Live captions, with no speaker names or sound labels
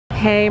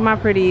Hey my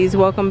pretties,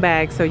 welcome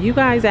back. So you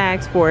guys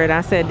asked for it.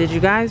 I said, did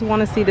you guys want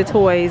to see the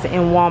toys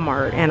in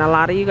Walmart? And a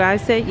lot of you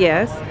guys said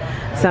yes.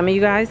 Some of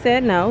you guys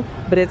said no,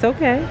 but it's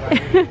okay.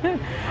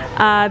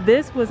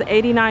 This was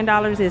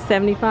 $89. It's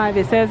 $75.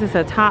 It says it's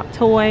a top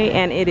toy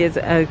and it is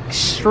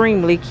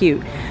extremely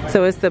cute.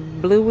 So it's the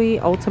Bluey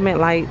Ultimate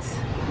Lights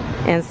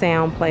and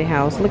Sound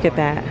Playhouse. Look at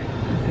that.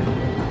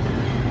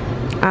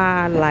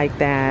 I like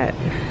that.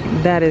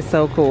 That is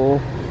so cool.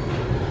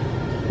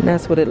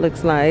 That's what it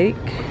looks like.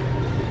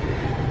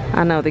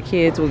 I know the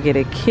kids will get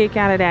a kick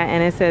out of that,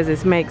 and it says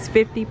it makes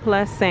 50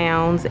 plus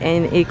sounds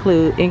and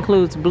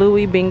includes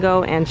Bluey,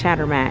 Bingo, and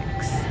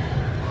Chattermax.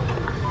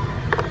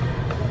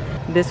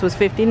 This was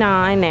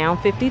 $59, now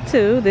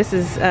 $52. This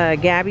is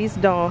Gabby's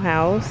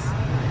dollhouse.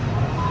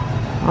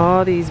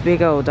 All these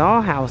big old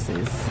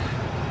dollhouses.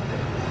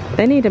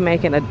 They need to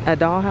make it a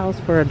dollhouse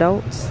for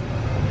adults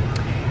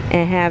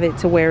and have it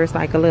to where it's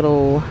like a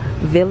little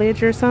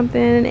village or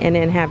something, and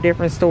then have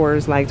different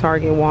stores like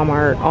Target,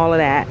 Walmart, all of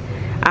that.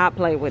 I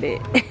play with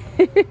it.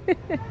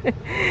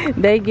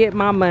 They get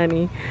my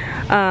money.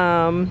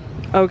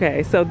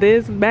 Okay, so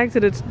this, back to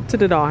the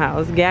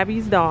dollhouse.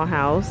 Gabby's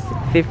dollhouse,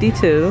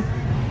 $52.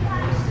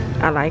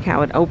 I like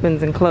how it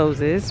opens and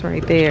closes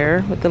right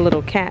there with the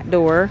little cat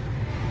door,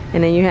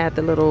 and then you have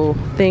the little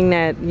thing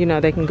that, you know,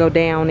 they can go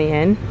down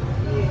in.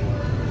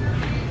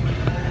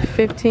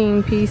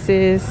 15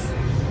 pieces,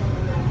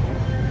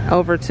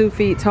 over 2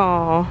 feet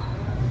tall,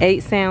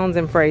 8 sounds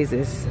and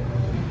phrases.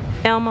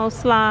 Elmo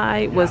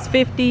slide was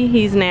 $50.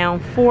 He's now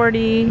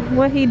 $40.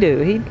 What he do?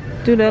 He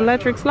do the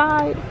electric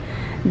slide?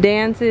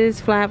 Dances,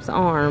 flaps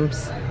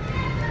arms.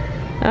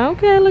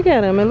 Okay, look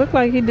at him. It looked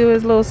like he do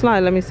his little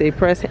slide. Let me see.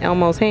 Press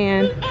Elmo's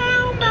hand.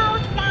 Elmo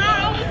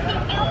slide.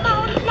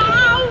 Elmo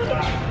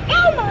slide.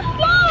 Elmo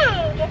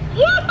slide.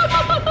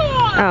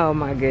 Yeah. Oh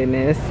my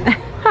goodness.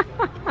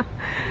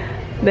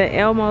 The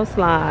Elmo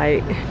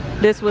slide.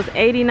 This was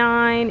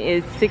 $89.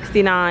 It's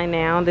 $69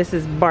 now. This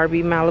is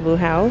Barbie Malibu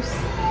house.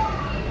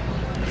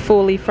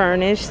 Fully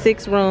furnished,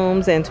 6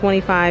 rooms and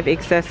 25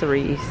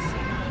 accessories.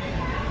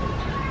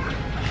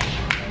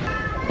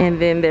 And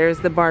then there's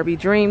the Barbie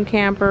Dream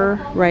Camper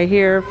right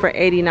here for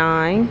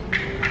 $89.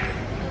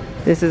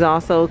 This is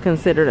also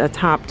considered a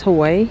top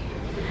toy.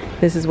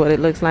 This is what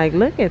it looks like.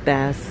 Look at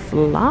that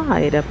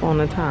slide up on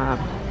the top.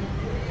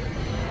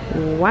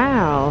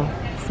 Wow.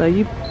 So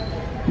you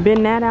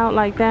bend that out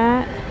like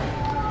that,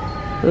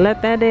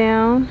 let that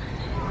down.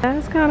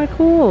 That's kind of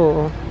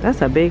cool.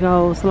 That's a big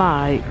old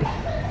slide.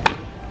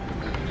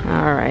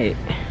 All right,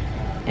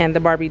 and the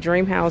Barbie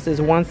Dream House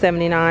is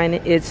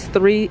 $179.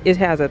 It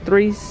has a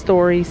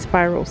 3-story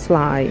spiral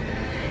slide,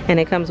 and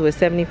it comes with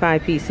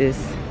 75 pieces.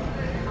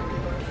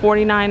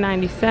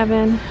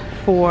 $49.97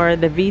 for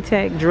the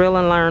VTech Drill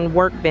and Learn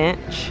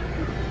Workbench.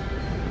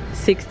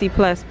 60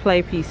 plus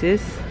play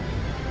pieces.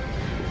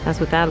 That's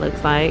what that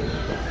looks like.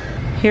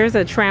 Here's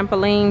a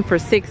trampoline for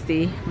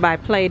 $60 by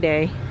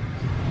Playday.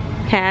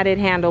 Padded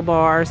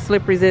handlebar,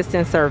 slip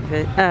resistant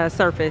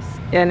surface,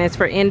 and it's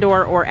for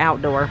indoor or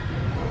outdoor.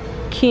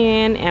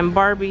 Ken and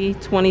Barbie,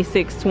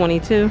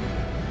 $26.22.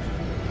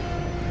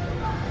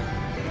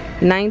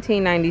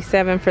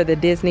 $19.97 for the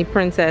Disney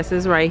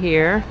princesses right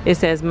here. It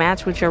says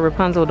match with your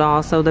Rapunzel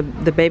doll, so the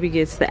baby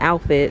gets the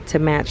outfit to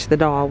match the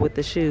doll with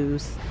the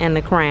shoes and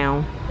the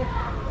crown.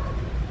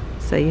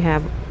 So you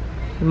have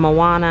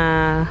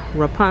Moana,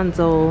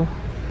 Rapunzel,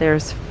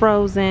 there's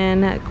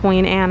Frozen,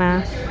 Queen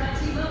Anna.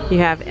 You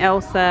have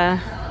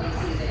Elsa,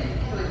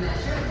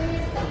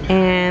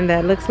 and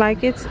that looks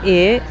like it's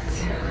it.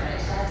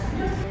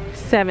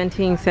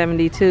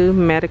 $17.72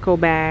 medical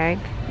bag,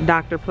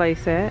 doctor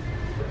playset.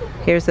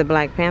 Here's the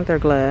Black Panther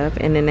glove,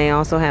 and then they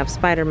also have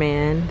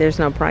Spider-Man. There's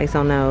no price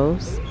on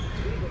those.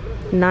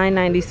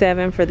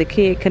 $9.97 for the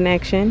kid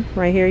connection.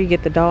 Right here you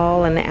get the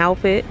doll and the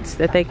outfits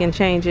that they can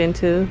change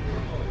into.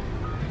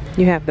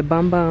 You have the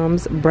Bum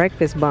Bums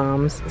breakfast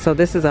bums. So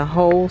this is a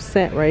whole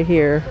set right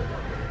here.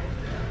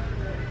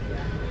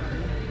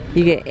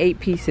 You get 8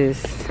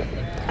 pieces.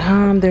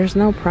 There's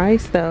no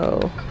price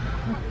though.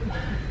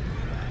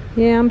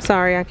 Yeah, I'm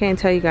sorry, I can't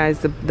tell you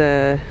guys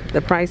the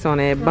price on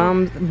it.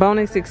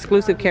 Bonus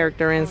exclusive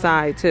character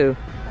inside too.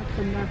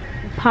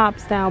 Pop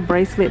style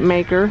bracelet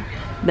maker.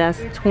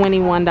 That's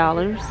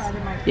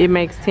 $21. It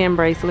makes 10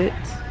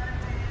 bracelets.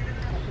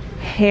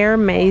 Hair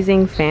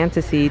Amazing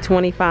Fantasy,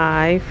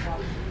 $25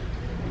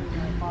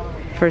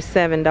 for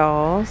 7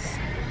 dolls.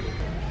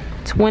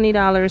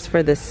 $20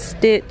 for the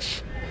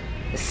Stitch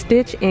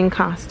in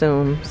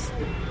costumes.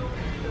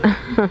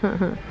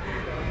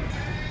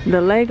 The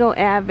Lego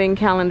Advent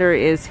calendar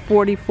is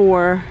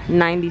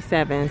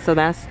 $44.97, so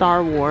that's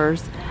Star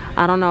Wars.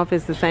 I don't know if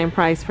it's the same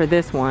price for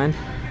this one.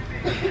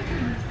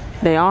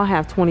 They all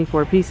have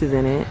 24 pieces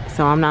in it,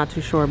 so I'm not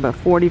too sure, but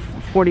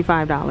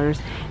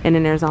 $45. And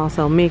then there's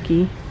also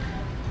Mickey,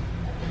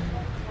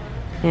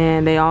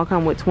 and they all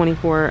come with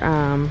 24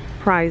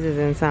 prizes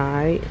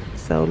inside.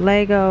 So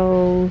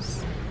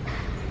Legos.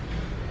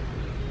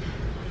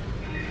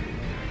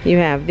 You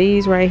have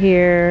these right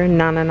here,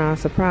 Na Na Na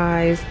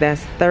Surprise,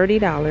 that's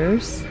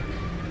 $30.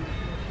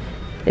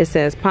 It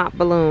says pop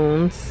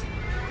balloons.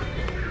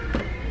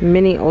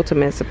 Mini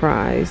ultimate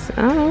surprise.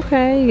 Oh,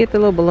 okay. You get the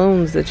little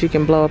balloons that you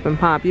can blow up and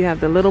pop. You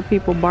have the Little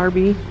People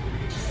Barbie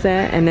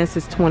set, and this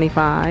is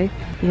 $25.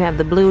 You have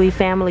the Bluey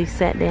family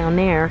set down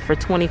there for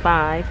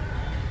 $25.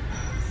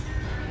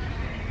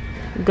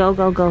 Go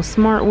Go Go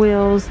Smart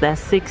Wheels,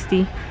 that's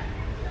 $60.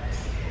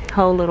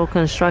 Whole little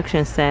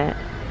construction set,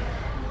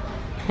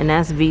 and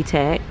that's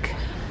VTech.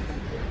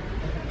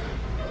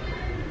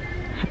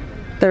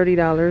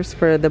 $30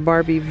 for the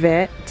Barbie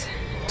Vet,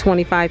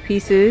 25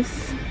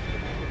 pieces.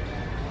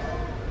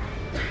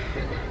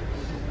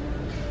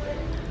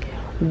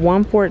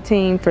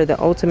 $114 for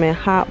the Ultimate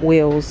Hot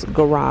Wheels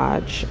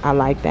Garage. I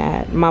like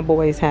that. My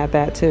boys had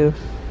that too.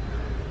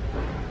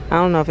 I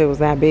don't know if it was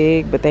that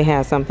big, but they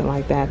had something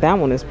like that. That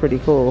one is pretty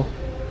cool.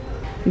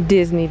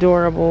 Disney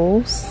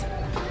Durables.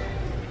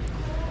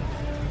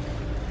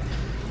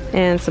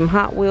 And some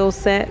Hot Wheels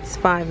sets,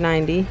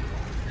 $5.90.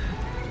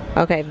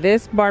 Okay,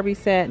 this Barbie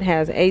set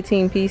has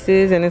 18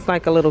 pieces, and it's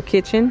like a little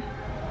kitchen.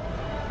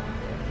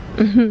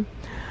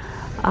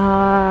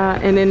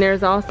 And then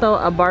there's also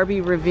a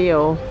Barbie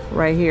reveal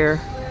right here.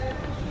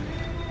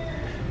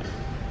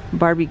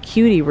 Barbie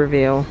Cutie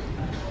reveal.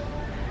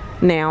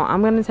 Now, I'm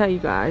going to tell you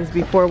guys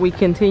before we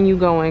continue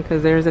going,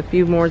 because there's a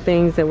few more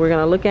things that we're going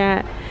to look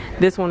at.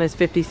 This one is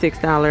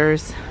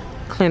 $56,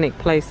 Clinic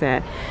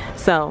playset.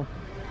 So,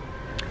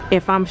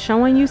 if I'm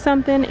showing you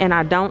something and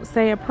I don't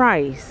say a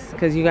price,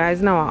 because you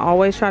guys know I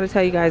always try to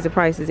tell you guys the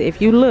prices.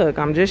 If you look,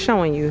 I'm just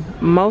showing you.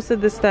 Most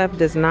of the stuff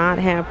does not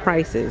have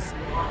prices.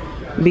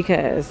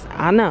 Because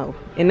I know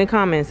in the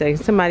comment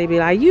section somebody be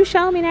like, you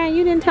showed me that,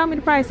 you didn't tell me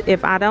the price.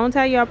 If I don't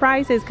tell you a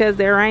price, it's because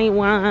there ain't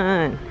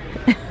one.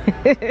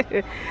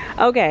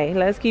 Okay,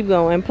 let's keep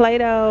going.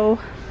 Play-Doh,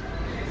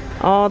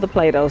 all the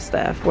Play-Doh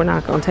stuff. We're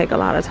not gonna take a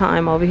lot of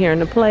time over here in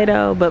the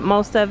Play-Doh, but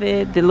most of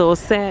it, the little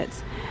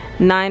sets,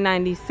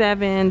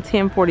 $9.97,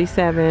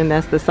 $10.47.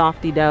 That's the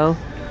Softy Dough.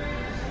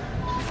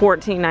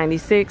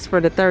 $14.96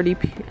 for the 30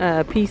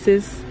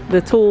 pieces,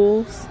 the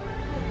tools.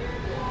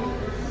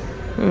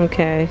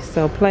 Okay,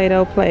 so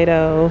Play-Doh,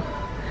 Play-Doh.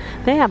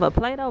 They have a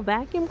Play-Doh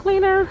vacuum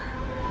cleaner.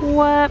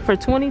 What? For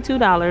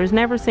 $22.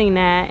 Never seen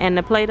that. And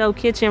the Play-Doh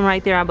kitchen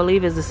right there, I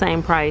believe, is the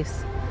same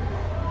price.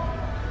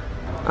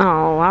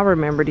 Oh, I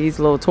remember these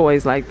little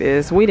toys like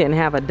this. We didn't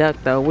have a duck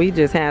though. We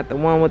just had the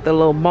one with the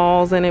little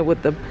balls in it,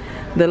 with the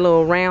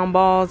little round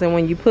balls, and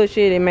when you push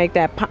it, it make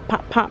that pop,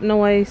 pop, pop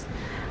noise.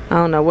 I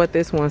don't know what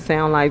this one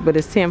sound like, but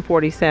it's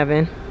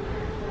 $10.47.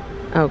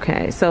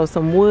 Okay, so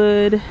some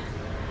wood.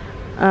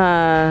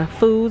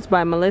 Foods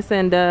by Melissa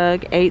and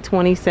Doug,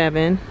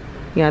 $8.27.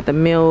 You got the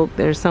milk.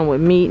 There's some with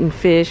meat and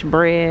fish,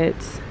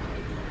 breads,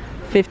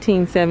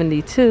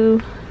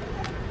 $15.72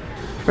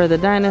 for the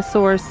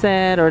dinosaur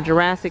set, or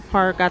Jurassic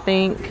Park, I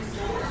think.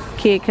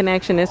 Kid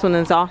Connection. This one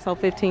is also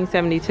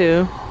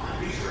 $15.72.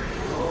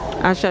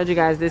 I showed you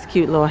guys this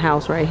cute little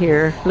house right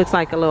here. Looks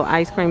like a little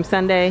ice cream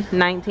sundae,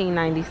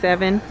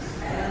 $19.97.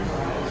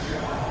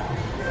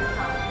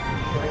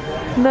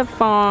 The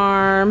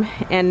Farm,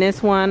 and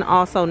this one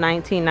also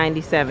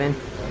 $19.97.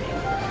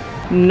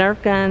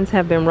 Nerf guns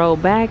have been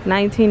rolled back,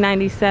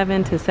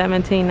 $19.97 to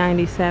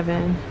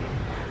 $17.97.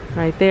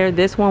 Right there.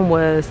 This one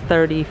was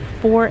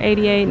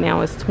 $34.88.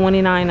 Now it's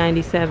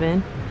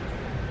 $29.97.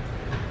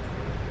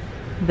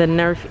 The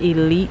Nerf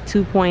Elite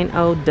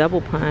 2.0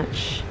 Double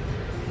Punch,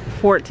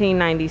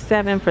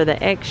 $14.97 for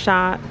the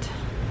X-Shot.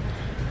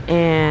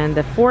 And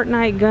the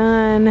Fortnite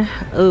gun,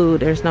 ooh,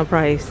 there's no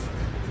price.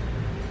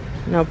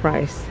 No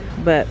price.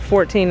 But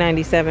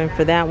 $14.97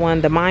 for that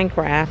one. The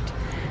Minecraft,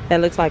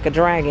 that looks like a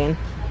dragon.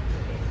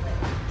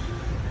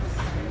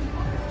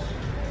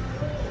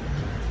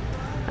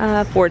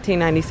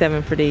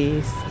 $14.97 for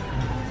these.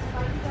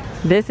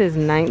 This is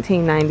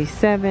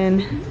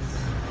 $19.97.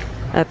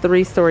 A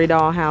 3-story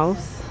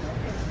dollhouse.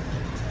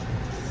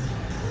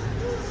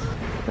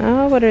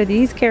 Oh, what are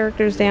these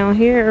characters down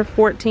here?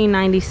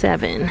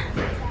 $14.97.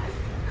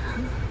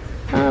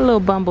 A little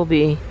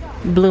bumblebee,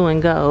 blue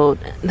and gold.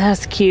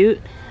 That's cute.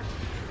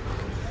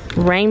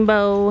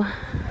 Rainbow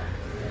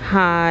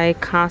High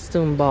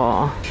costume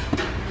ball.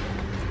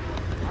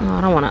 Oh,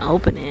 I don't want to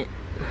open it.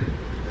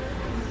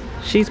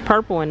 She's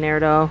purple in there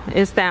though.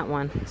 It's that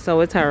one, so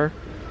it's her.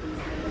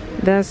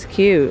 That's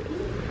cute.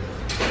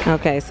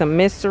 Okay, some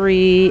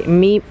mystery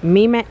meows,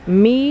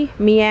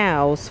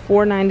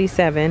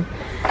 $4.97.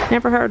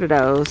 Never heard of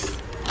those.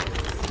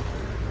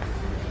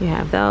 You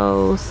have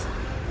those.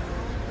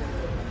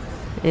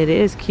 It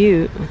is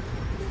cute.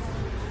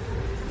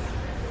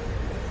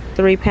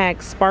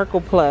 3-pack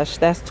Sparkle Plush,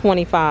 that's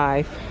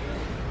 $25.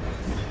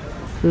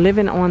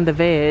 Living on the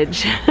Veg.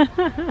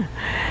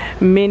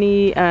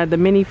 The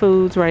mini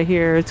foods right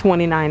here,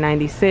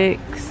 $29.96.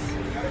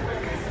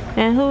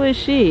 And who is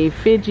she?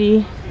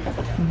 Fidgy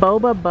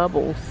Boba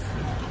Bubbles.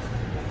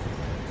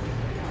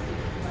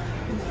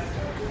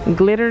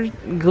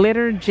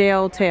 Glitter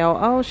gel tail.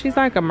 Oh, she's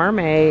like a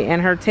mermaid,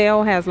 and her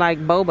tail has like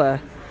boba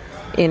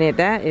in it.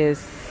 That is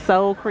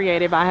so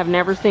creative. I have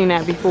never seen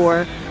that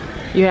before.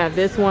 You have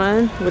this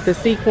one with the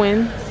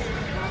sequins.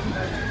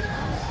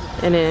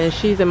 And then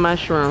she's a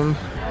mushroom.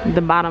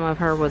 The bottom of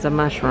her was a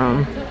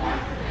mushroom.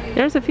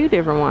 There's a few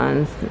different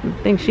ones. I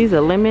think she's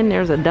a lemon.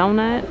 There's a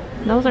donut.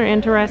 Those are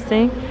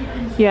interesting.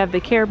 You have the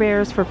Care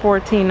Bears for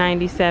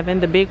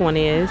 $14.97. The big one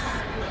is.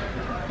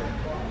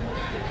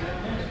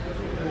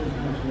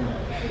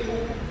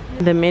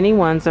 The mini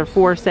ones are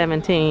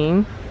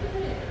 $4.17.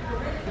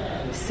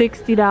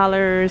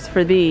 $60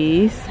 for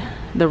these.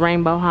 The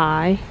Rainbow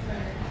High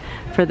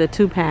for the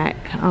 2-pack.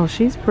 Oh,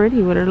 she's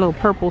pretty with her little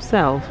purple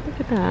self. Look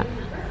at that.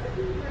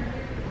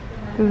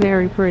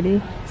 Very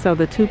pretty. So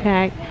the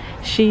 2-pack,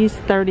 she's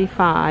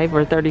 $35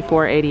 or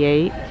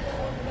 $34.88.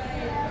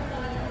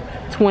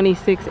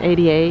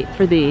 $26.88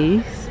 for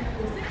these.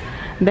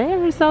 They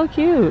are so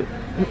cute.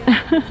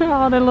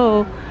 All the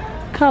little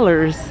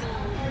colors.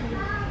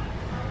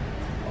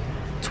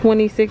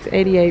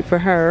 $26.88 for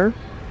her.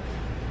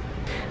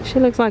 She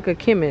looks like a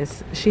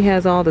chemist. She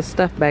has all the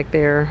stuff back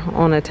there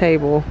on a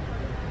table.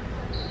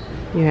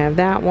 You have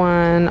that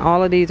one.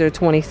 All of these are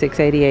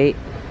 $26.88.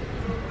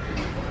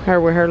 Her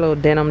with her little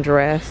denim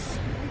dress.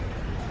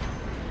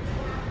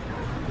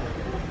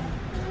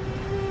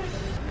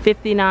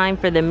 $59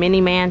 for the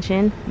Minnie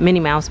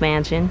Mouse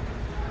Mansion.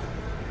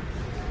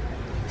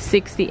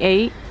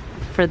 $68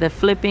 for the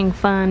Flipping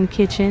Fun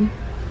Kitchen.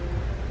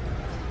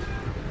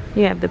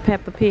 You have the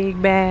Peppa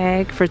Pig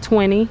bag for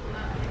 $20.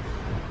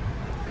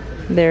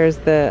 There's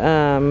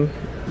the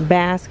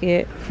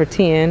basket for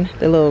 $10,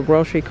 the little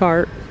grocery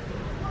cart.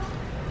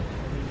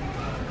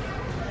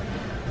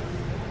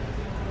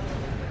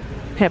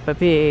 Peppa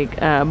Pig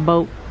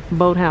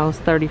boathouse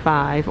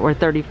 $35 or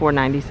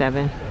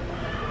 $34.97.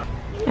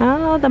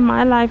 Oh, the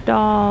My Life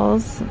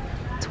dolls,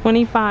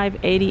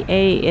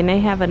 $25.88, and they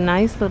have a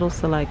nice little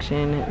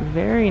selection.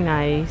 Very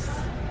nice.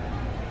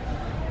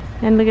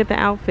 And look at the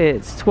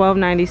outfits,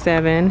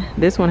 $12.97.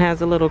 This one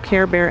has a little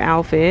Care Bear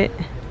outfit.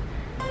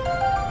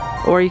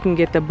 Or you can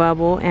get the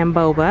Bubble and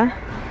Boba.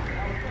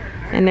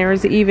 And there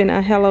is even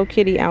a Hello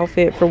Kitty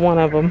outfit for one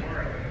of them.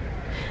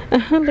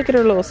 Look at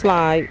her little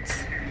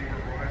slides.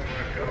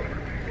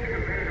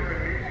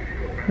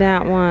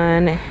 That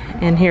one.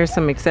 And here's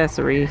some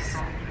accessories.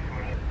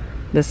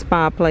 The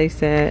spa play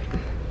set.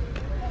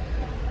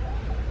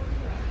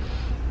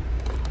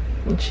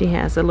 And she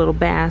has a little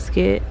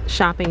basket,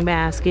 shopping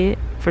basket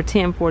for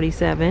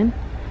 $10.47.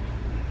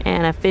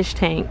 And a fish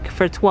tank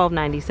for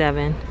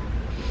 $12.97.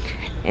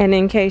 And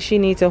in case she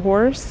needs a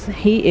horse,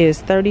 he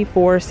is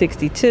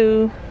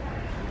 $34.62.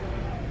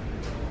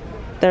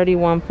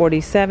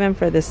 $31.47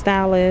 for the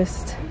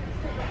stylist.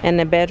 And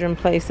the bedroom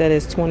playset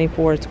is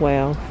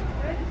 $24.12.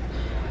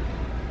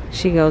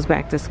 She goes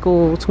back to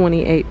school,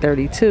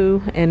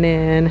 $28.32. And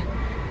then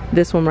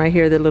this one right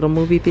here, the little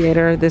movie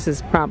theater, this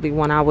is probably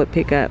one I would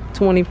pick up,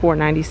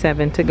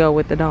 $24.97 to go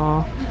with the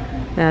doll.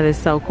 That is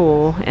so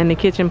cool. And the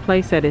kitchen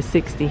playset is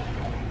 $60.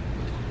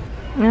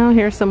 Now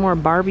here's some more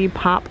Barbie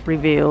pop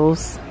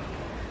reveals.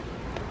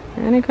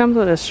 And it comes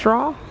with a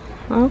straw.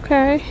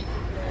 Okay.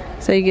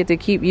 So you get to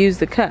use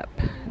the cup.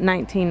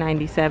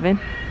 $19.97.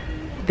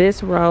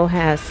 This row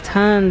has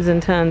tons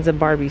and tons of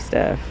Barbie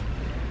stuff.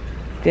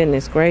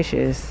 Goodness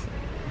gracious.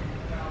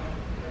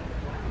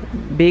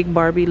 Big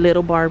Barbie,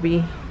 little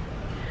Barbie,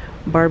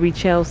 Barbie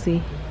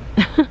Chelsea.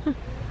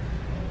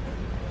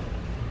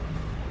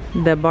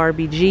 The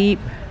Barbie Jeep,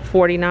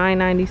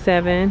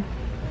 $49.97.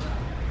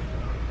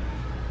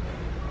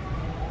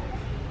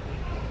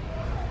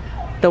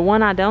 The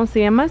one I don't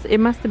see, it must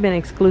have been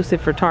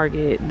exclusive for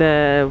Target.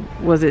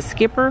 Was it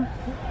Skipper?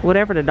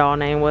 Whatever the doll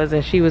name was,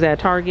 and she was at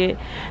Target.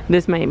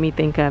 This made me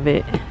think of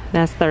it.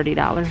 That's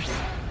 $30.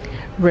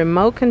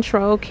 Remote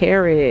control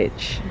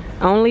carriage.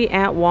 Only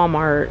at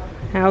Walmart.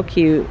 How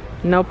cute.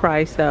 No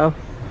price though.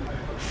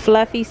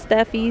 Fluffy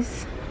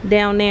stuffies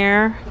down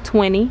there,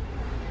 $20.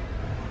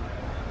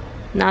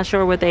 Not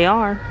sure what they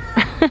are.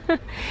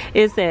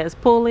 It says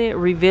pull it,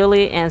 reveal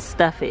it, and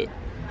stuff it.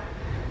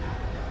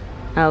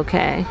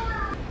 Okay.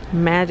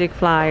 Magic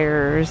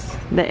flyers,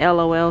 the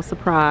LOL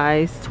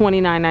surprise,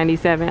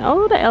 $29.97.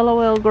 Oh, the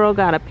LOL girl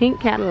got a pink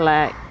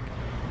Cadillac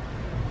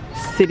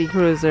City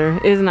Cruiser.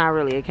 It's not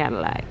really a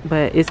Cadillac,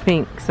 but it's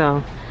pink,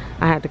 so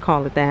I had to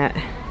call it that.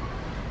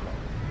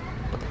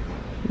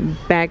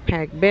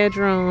 Backpack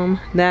bedroom,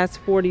 that's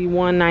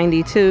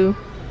 $41.92.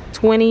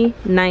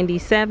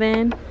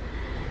 $20.97.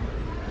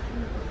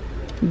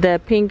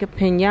 The pink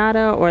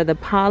pinata or the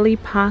Polly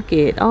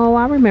Pocket. Oh,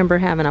 I remember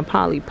having a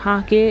Polly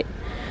Pocket.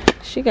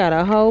 She got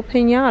a whole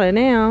pinata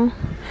now.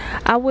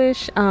 I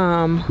wish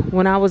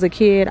when I was a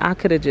kid I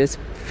could have just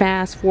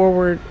fast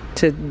forward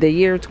to the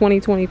year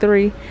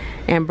 2023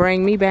 and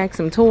bring me back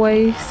some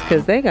toys,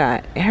 because they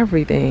got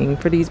everything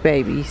for these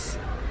babies.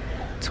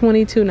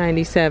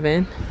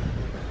 $22.97.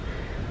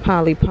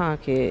 Polly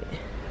Pocket.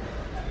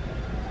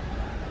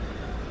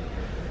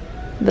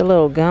 The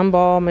little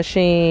gumball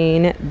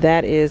machine,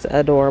 that is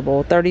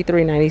adorable.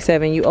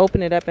 $33.97. You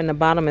open it up and the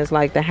bottom is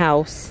like the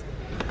house.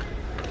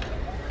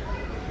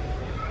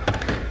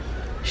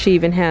 She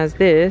even has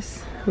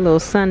this little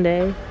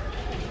sundae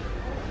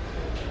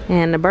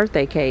and the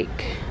birthday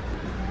cake.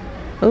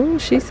 Oh,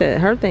 she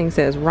said her thing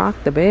says rock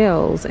the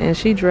bells, and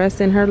she dressed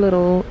in her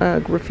little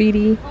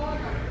graffiti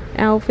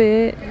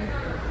outfit.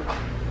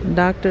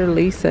 Dr.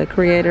 Lisa,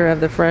 creator of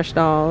the Fresh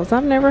Dolls.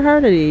 I've never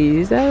heard of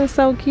these. That is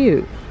so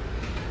cute.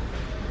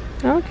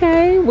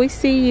 Okay, we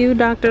see you,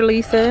 Dr.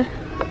 Lisa.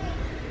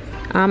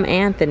 I'm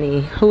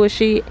Anthony. Who is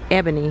she?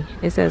 Ebony.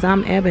 It says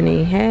I'm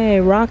Ebony. Hey,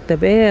 rock the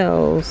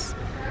bells.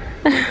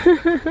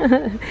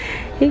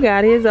 He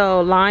got his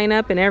old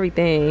lineup and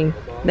everything.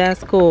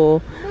 That's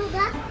cool.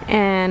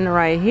 And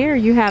right here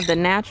you have the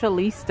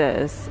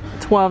Naturalistas,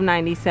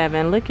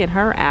 $12.97. Look at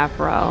her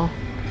afro.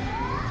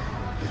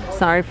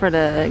 Sorry for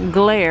the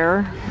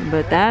glare,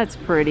 but that's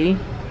pretty.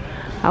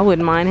 I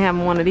wouldn't mind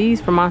having one of these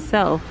for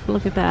myself.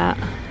 Look at that.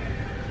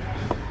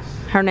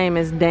 Her name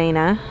is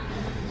Dana,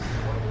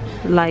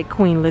 like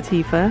Queen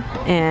Latifah,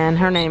 and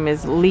her name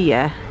is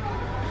Leah.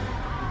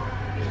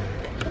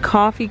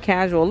 Coffee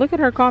casual. Look at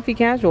her coffee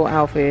casual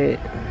outfit.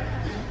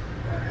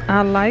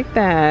 I like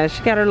that.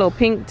 She got her little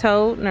pink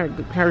tote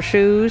and her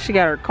shoes. She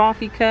got her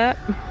coffee cup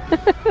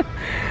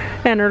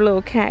and her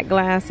little cat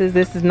glasses.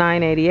 This is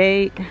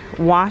 $9.88.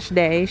 Wash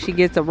day. She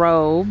gets a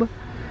robe.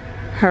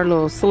 Her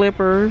little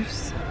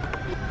slippers.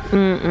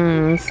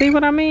 See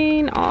what I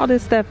mean? All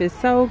this stuff is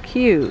so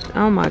cute.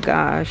 Oh my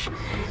gosh.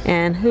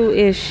 And who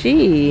is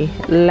she?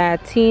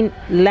 Latinistas.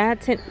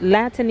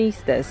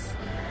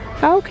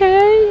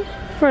 Okay.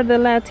 For the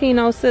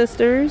Latino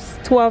sisters.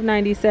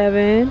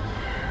 $12.97.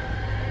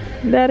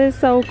 That is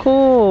so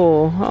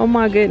cool. Oh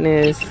my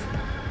goodness.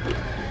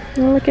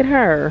 Look at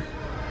her.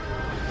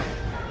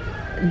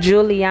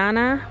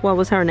 Juliana. What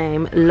was her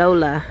name?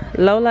 Lola.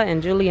 Lola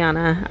and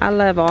Juliana. I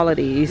love all of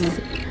these.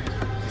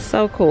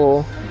 So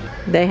cool.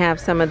 They have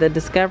some of the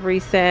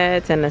Discovery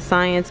sets and the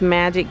Science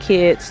Magic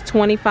kits.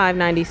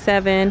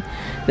 $25.97.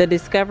 The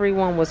Discovery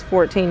one was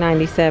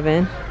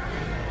 $14.97.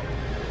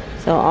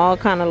 So all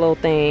kind of little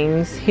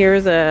things.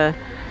 Here's a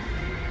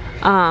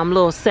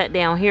little set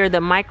down here,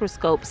 the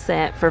microscope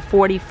set for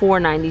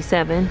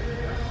 $44.97.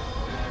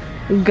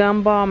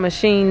 Gumball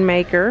machine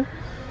maker.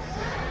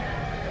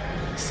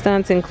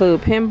 Stunts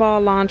include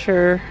pinball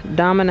launcher,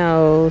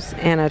 dominoes,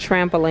 and a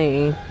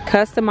trampoline.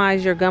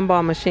 Customize your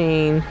gumball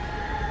machine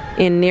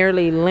in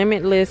nearly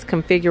limitless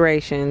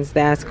configurations.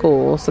 That's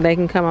cool. So they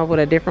can come up with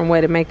a different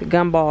way to make the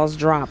gumballs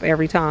drop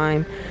every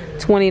time.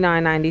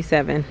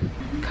 $29.97.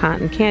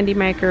 Cotton candy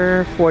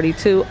maker,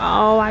 $42.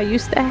 Oh, I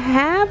used to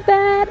have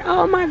that.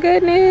 Oh my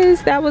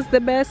goodness, that was the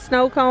best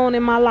snow cone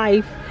in my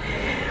life.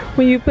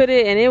 When you put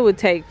it, and it would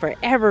take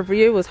forever for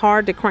you. It was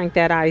hard to crank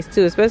that ice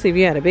too, especially if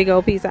you had a big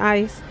old piece of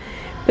ice.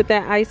 Put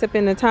that ice up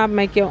in the top,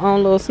 make your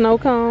own little snow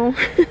cone.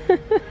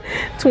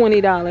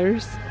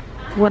 $20.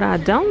 What I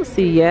don't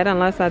see yet,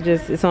 unless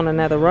it's on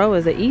another row,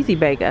 is an Easy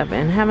Bake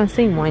Oven. Haven't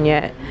seen one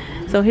yet.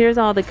 So here's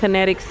all the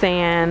kinetic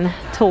sand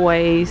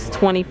toys,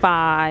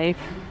 $25.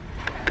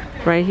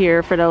 Right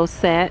here for those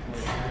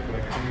sets.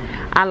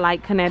 I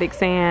like kinetic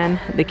sand.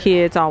 The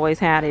kids always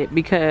had it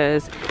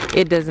because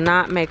it does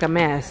not make a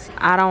mess.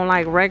 I don't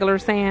like regular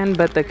sand,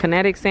 but the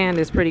kinetic sand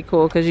is pretty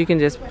cool because you can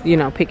just, you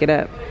know, pick it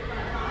up.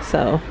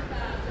 So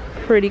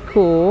pretty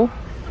cool.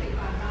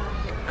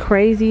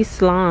 Crazy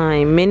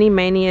slime. Mini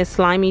Mania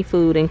slimy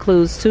food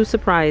includes 2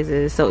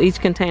 surprises. So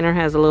each container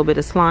has a little bit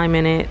of slime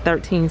in it.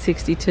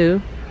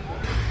 $13.62.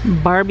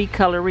 Barbie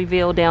color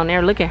reveal down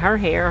there. Look at her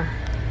hair.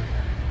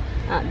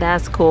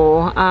 That's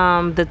cool.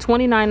 The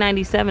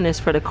 $29.97 is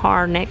for the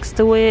car next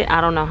to it.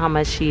 I don't know how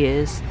much she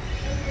is.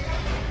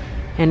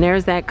 And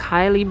there's that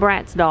Kylie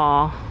Bratz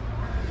doll.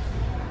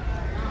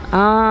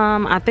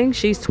 I think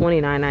she's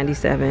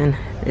 $29.97.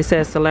 It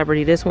says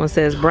celebrity. This one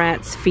says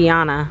Bratz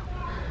Fiona,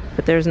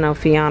 but there's no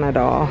Fiona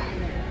doll.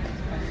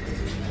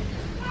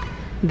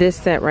 This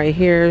set right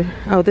here.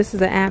 Oh, this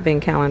is an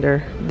advent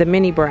calendar. The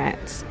mini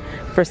Bratz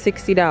for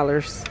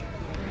 $60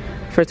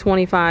 for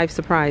 25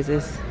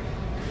 surprises.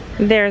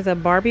 There's a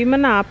Barbie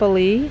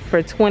Monopoly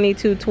for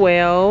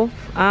 $22.12.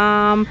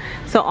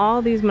 So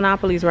all these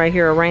Monopolies right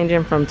here are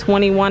ranging from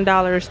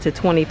 $21 to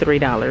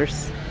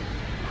 $23.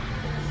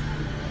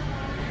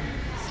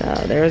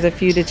 So there's a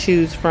few to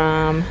choose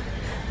from.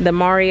 The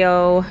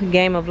Mario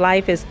Game of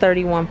Life is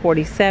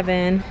 $31.47.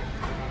 In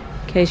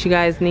case you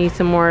guys need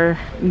some more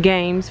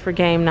games for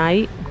game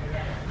night.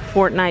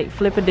 Fortnite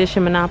Flip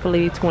Edition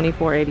Monopoly,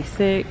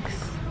 $24.86.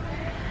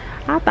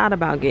 I thought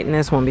about getting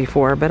this one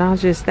before, but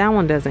that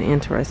one doesn't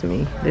interest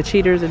me. The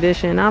Cheaters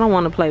Edition, I don't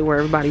want to play where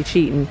everybody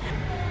cheating.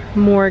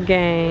 More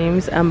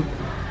games.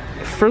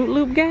 Fruit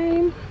Loop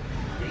game?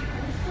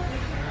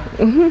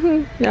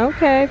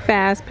 Okay,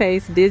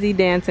 fast-paced Dizzy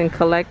Dancing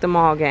Collect 'em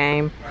All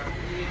game.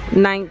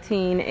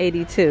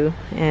 $19.82.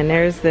 And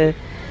there's the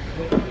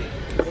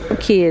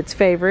kids'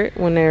 favorite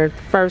when they're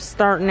first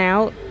starting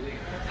out.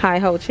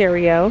 Hi-Ho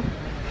Cheerio.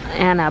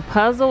 And a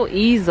puzzle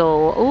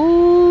easel.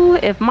 Ooh,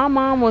 if my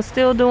mom was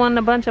still doing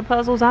a bunch of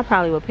puzzles, I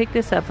probably would pick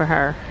this up for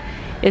her.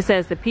 It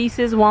says the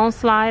pieces won't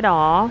slide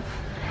off.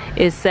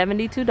 It's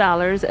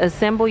 $72.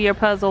 Assemble your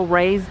puzzle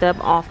raised up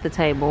off the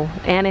table.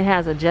 And it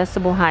has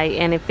adjustable height,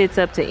 and it fits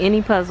up to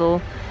any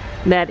puzzle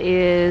that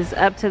is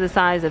up to the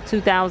size of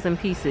 2,000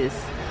 pieces.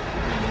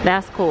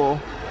 That's cool.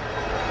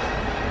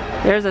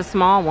 There's a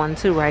small one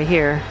too right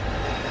here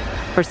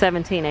for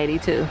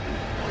 $17.82.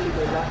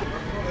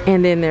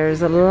 And then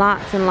there's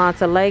lots and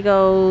lots of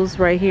Legos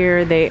right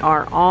here. They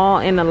are all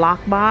in the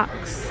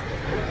lockbox.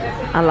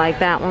 I like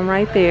that one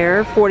right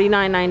there,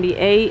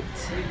 $49.98.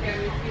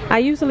 I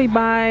usually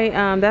buy,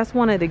 that's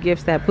one of the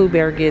gifts that Pooh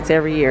Bear gets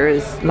every year,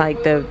 is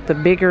like the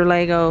bigger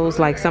Legos,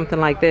 like something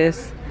like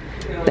this.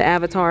 The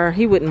Avatar,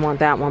 he wouldn't want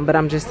that one, but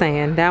I'm just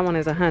saying, that one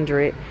is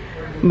 $100.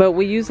 But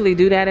we usually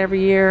do that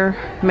every year.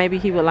 Maybe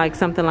he would like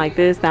something like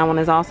this. That one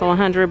is also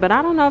 $100, but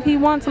I don't know if he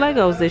wants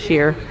Legos this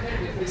year.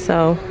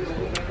 So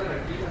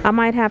I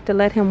might have to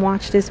let him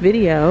watch this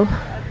video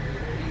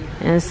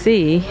and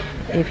see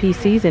if he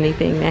sees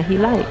anything that he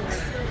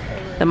likes.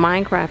 The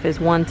Minecraft is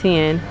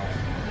 $110.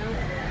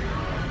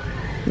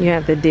 You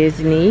have the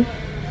Disney.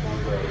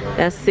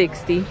 That's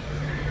 $60.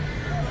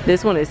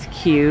 This one is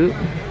cute.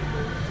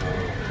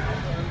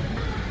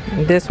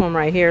 This one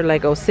right here,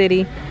 Lego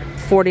City,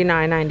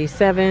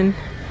 $49.97.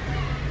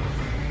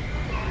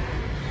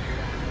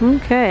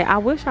 Okay, I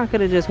wish I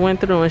could have just went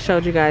through and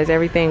showed you guys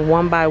everything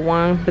one by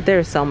one, but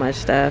there's so much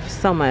stuff,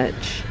 so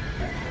much.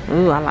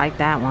 Ooh, I like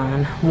that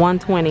one,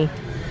 $120.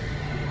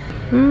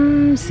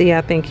 See,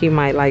 I think he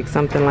might like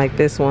something like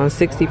this one,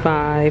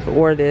 $65,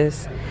 or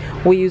this.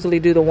 We usually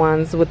do the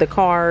ones with the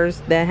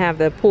cars that have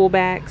the pull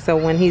back, so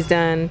when he's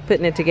done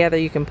putting it together,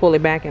 you can pull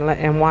it back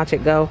and watch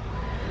it go.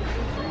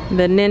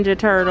 The Ninja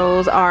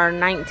Turtles are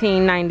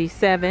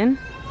 $19.97,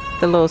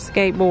 the little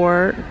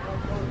skateboard.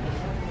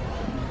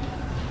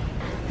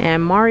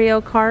 And Mario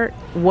Kart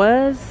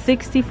was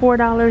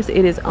 $64.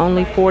 It is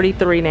only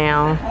 $43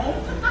 now.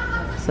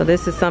 So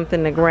this is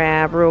something to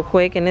grab real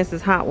quick, and this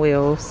is Hot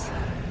Wheels.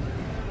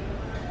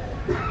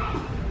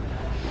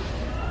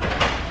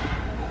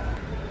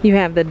 You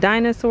have the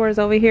dinosaurs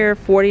over here,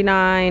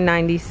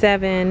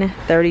 $49.97,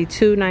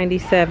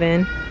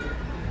 $32.97.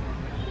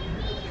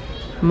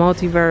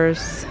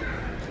 Multiverse.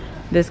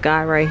 This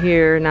guy right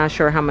here, not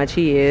sure how much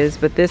he is,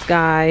 but this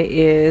guy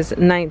is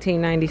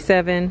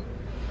 $19.97.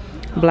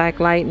 Black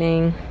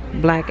Lightning,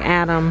 Black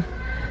Adam,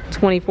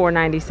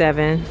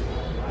 $24.97.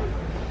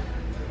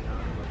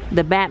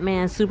 The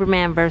Batman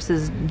Superman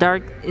versus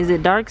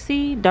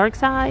Darkseid?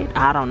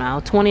 I don't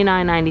know,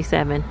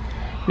 $29.97.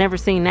 Never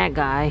seen that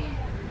guy.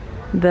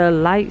 The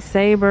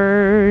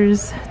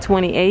lightsabers,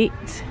 $28.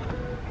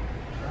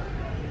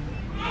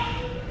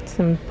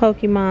 Some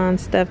Pokemon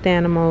stuffed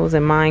animals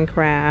and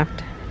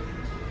Minecraft.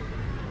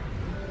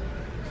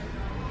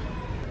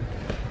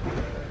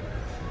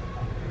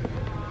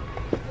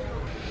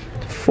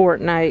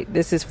 Fortnite,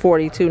 this is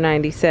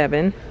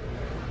 $42.97.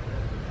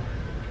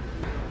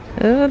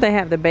 Oh, they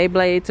have the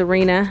Beyblades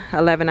Arena,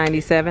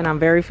 $11.97. I'm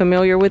very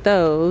familiar with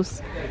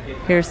those.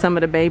 Here's some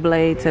of the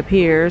Beyblades up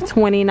here,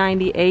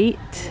 $20.98,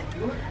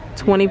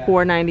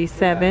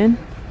 $24.97.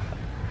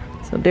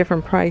 So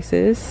different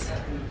prices.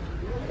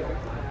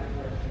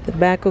 The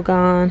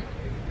Bakugan,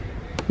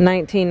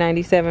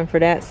 $19.97 for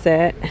that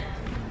set.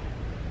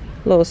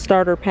 Little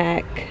starter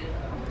pack.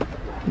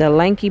 The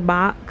Lanky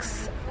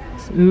Box,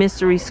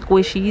 mystery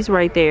squishies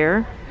right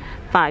there,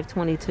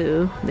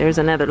 $5.22. There's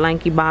another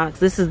Lanky Box.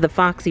 This is the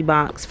Foxy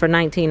Box for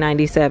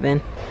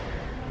 $19.97.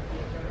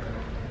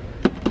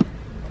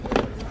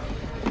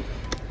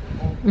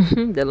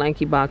 The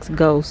Lanky Box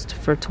Ghost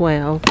for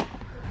 $12.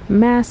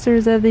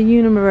 Masters of the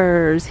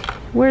Universe.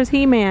 Where's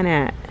He-Man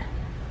at?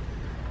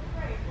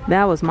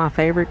 That was my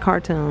favorite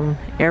cartoon.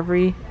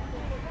 Every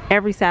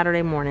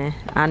Saturday morning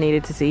I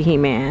needed to see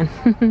He-Man.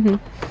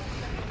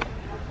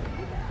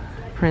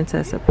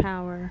 Princess of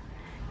Power,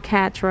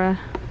 Catra.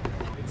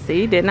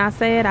 See, didn't I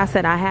say it? I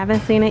said I haven't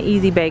seen an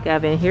Easy Bake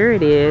Oven. Here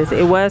it is.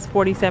 It was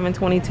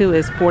 $47.22.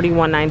 It's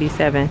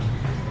 $41.97.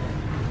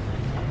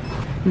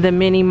 The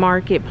Mini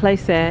Market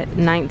playset,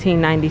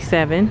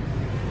 $19.97.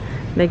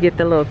 They get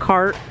the little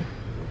cart,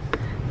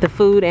 the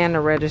food, and the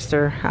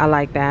register. I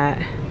like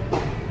that.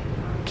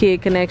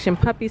 Kid Connection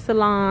Puppy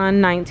Salon,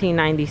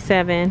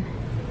 $19.97.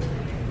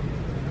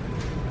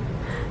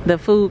 The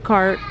food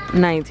cart,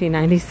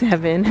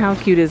 $19.97. How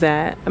cute is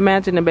that?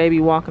 Imagine a baby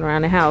walking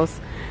around the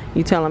house.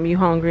 You tell them you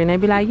hungry and they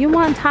be like, you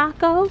want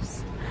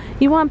tacos?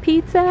 You want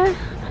pizza?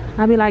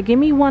 I'll be like, give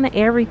me one of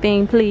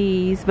everything,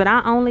 please. But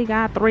I only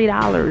got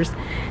 $3.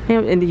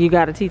 And you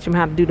got to teach them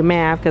how to do the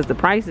math because the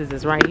prices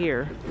is right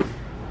here.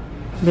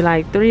 Be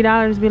like,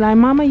 $3. Be like,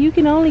 Mama, you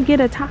can only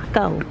get a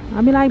taco.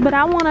 I'll be like, but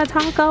I want a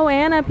taco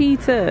and a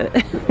pizza.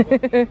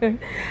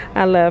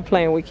 I love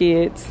playing with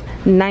kids.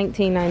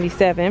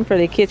 $19.97 for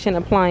the kitchen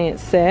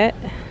appliance set.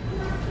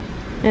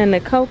 And the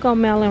Coco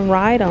Melon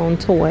Ride-On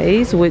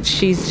toys, which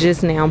she's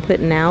just now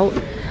putting out.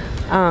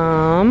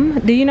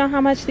 Do you know how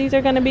much these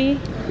are going to be?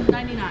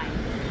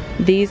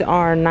 $99. These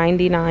are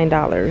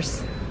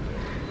 $99.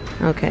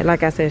 Okay,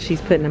 like I said,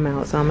 she's putting them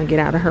out, so I'm going to get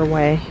out of her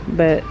way.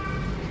 But,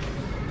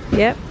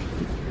 yep.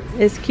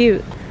 It's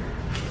cute.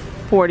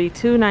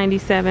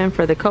 $42.97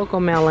 for the Coco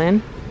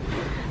Melon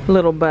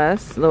little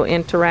bus, little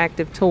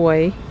interactive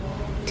toy.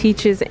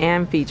 Teaches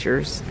and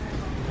features.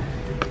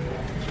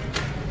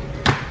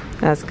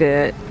 That's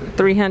good.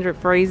 300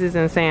 phrases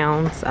and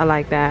sounds. I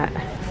like that.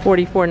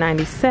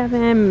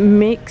 $44.97.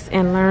 Mix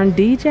and Learn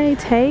DJ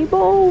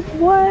table.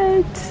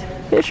 What?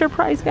 Fisher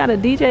Price got a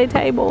DJ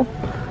table.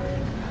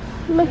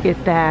 Look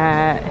at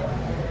that.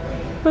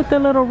 With the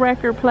little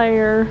record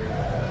player.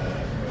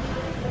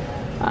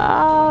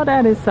 Oh,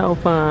 that is so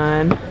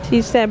fun.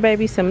 Teach that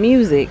baby some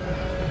music.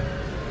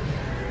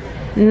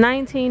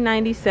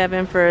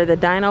 $19.97 for the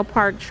Dino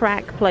Park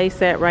track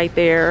playset right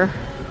there.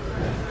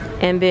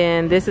 And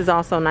then this is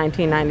also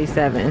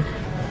 $19.97.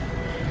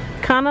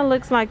 Kind of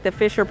looks like the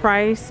Fisher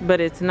Price,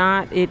 but it's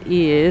not. It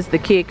is. The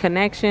Kid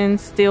Connection,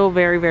 still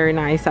very, very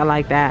nice. I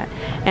like that.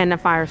 And the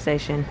fire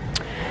station.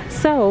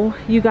 So,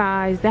 you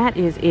guys, that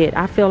is it.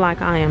 I feel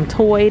like I am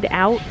toyed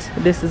out.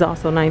 This is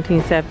also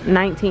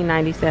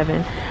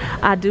 $19.97.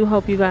 I do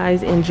hope you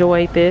guys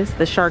enjoyed this.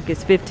 The shark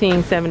is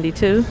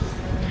 $15.72.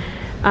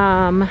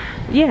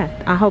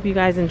 Yeah, I hope you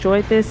guys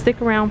enjoyed this.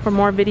 Stick around for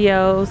more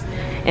videos,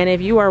 and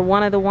if you are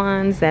one of the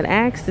ones that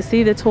asked to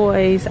see the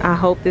toys, I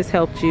hope this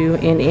helped you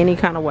in any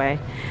kind of way.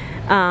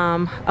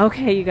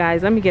 Okay, you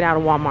guys, let me get out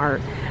of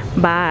Walmart.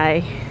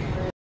 Bye.